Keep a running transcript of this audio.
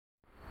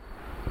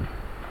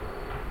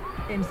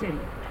En serio,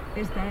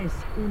 esta es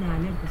una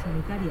alerta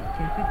sanitaria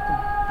que afecta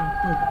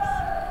a todos.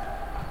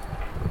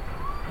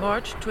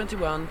 March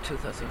 21,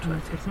 Las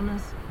 2020.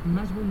 personas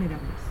más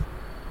vulnerables.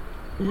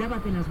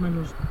 Lávate las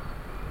manos.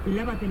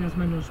 Lávate las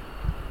manos.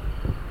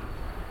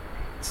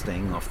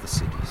 Staying off the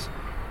cities.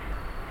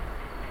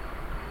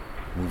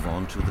 Move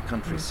on to the Las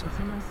countryside.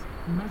 personas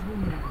más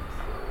vulnerables.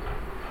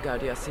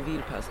 Guardia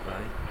Civil passed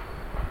by.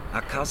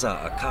 A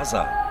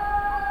casa.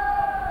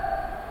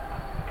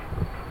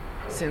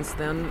 Since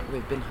then,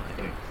 we've been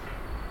hiding.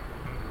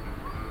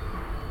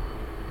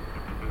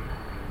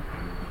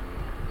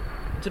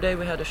 Today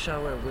we had a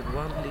shower with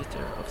 1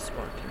 liter of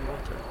sparkling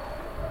water.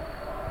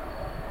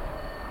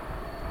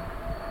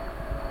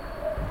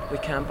 We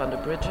camp under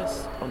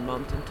bridges, on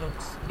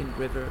mountaintops, in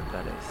river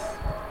valleys.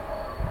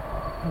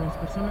 A las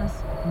personas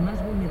más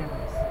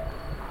vulnerables.